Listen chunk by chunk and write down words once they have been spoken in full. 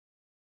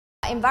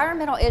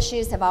Environmental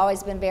issues have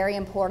always been very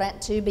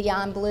important to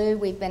BeyondBlue.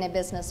 We've been in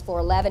business for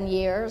 11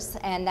 years,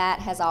 and that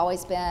has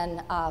always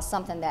been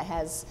something that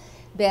has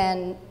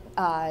been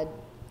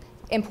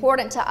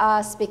important to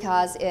us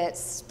because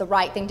it's the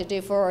right thing to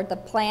do for the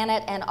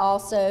planet, and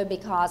also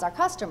because our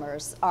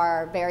customers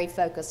are very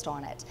focused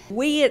on it.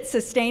 We at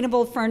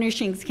Sustainable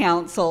Furnishings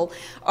Council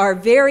are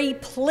very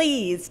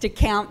pleased to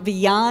count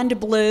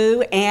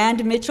BeyondBlue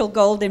and Mitchell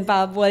Gold and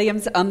Bob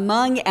Williams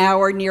among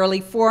our nearly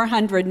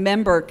 400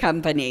 member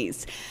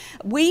companies.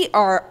 We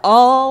are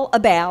all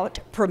about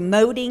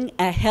promoting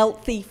a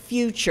healthy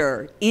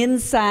future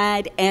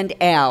inside and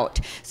out.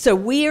 So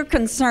we are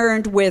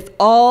concerned with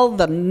all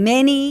the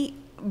many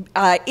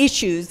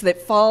issues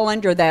that fall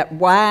under that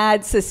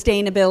wide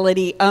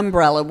sustainability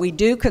umbrella. We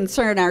do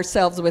concern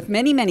ourselves with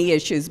many, many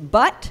issues,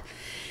 but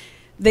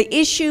the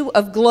issue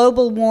of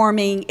global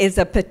warming is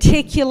a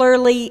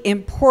particularly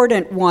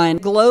important one.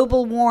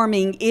 Global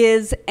warming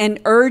is an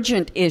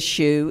urgent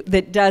issue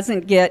that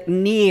doesn't get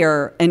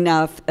near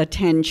enough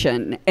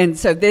attention. And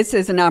so this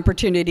is an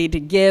opportunity to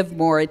give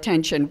more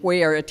attention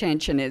where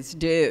attention is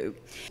due.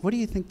 What do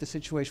you think the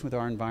situation with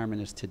our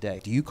environment is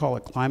today? Do you call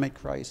it climate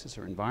crisis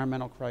or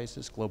environmental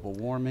crisis, global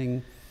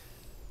warming?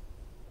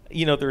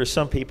 You know, there are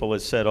some people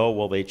that said, oh,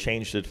 well, they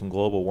changed it from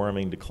global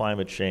warming to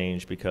climate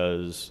change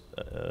because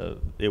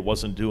it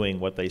wasn't doing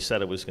what they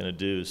said it was going to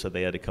do, so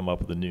they had to come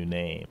up with a new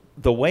name.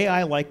 The way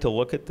I like to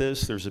look at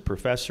this, there's a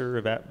professor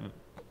of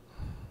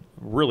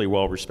really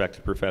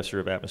well-respected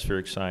professor of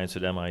atmospheric science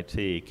at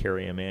MIT,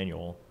 Kerry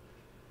Emanuel,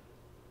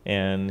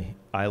 and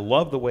I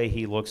love the way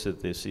he looks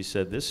at this. He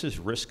said, this is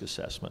risk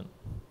assessment.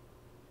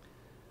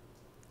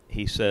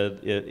 He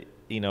said,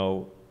 you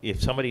know, if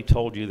somebody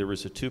told you there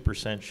was a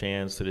 2%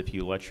 chance that if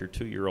you let your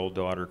 2-year-old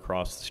daughter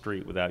cross the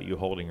street without you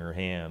holding her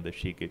hand, that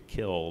she'd get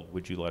killed,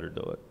 would you let her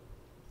do it?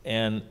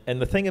 And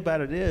the thing about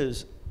it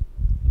is,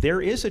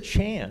 there is a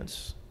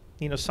chance,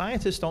 you know,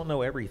 scientists don't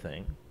know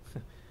everything.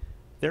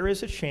 There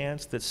is a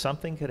chance that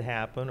something could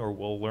happen, or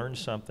we'll learn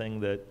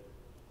something that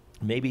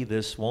maybe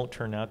this won't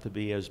turn out to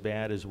be as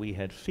bad as we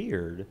had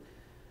feared.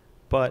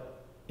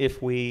 But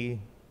if we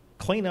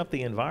clean up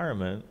the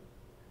environment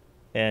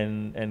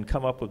and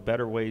come up with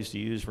better ways to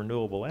use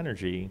renewable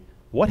energy,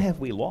 what have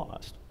we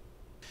lost?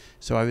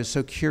 So I was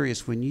so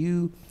curious, when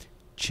you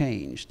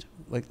changed,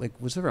 like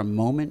was there a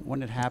moment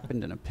when it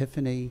happened, an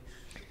epiphany?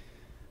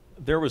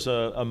 There was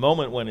a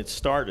moment when it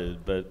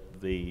started, but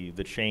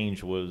the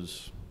change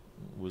was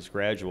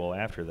gradual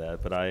after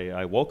that. But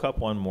I woke up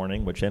one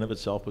morning, which in of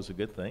itself was a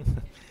good thing,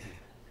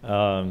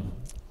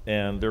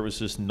 and there was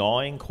this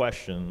gnawing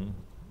question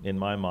in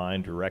my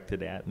mind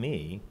directed at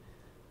me.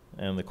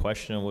 And the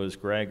question was,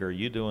 Greg, are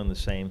you doing the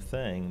same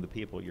thing the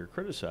people you're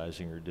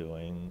criticizing are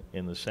doing,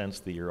 in the sense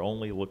that you're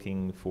only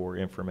looking for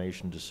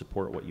information to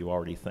support what you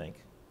already think?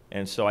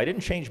 And so I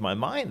didn't change my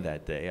mind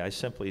that day. I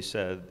simply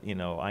said, you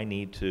know, I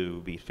need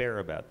to be fair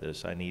about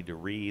this. I need to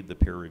read the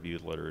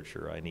peer-reviewed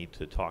literature. I need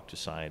to talk to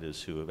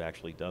scientists who have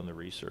actually done the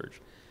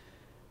research.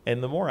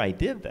 And the more I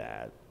did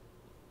that,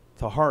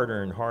 the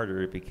harder and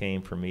harder it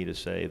became for me to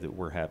say that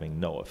we're having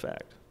no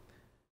effect.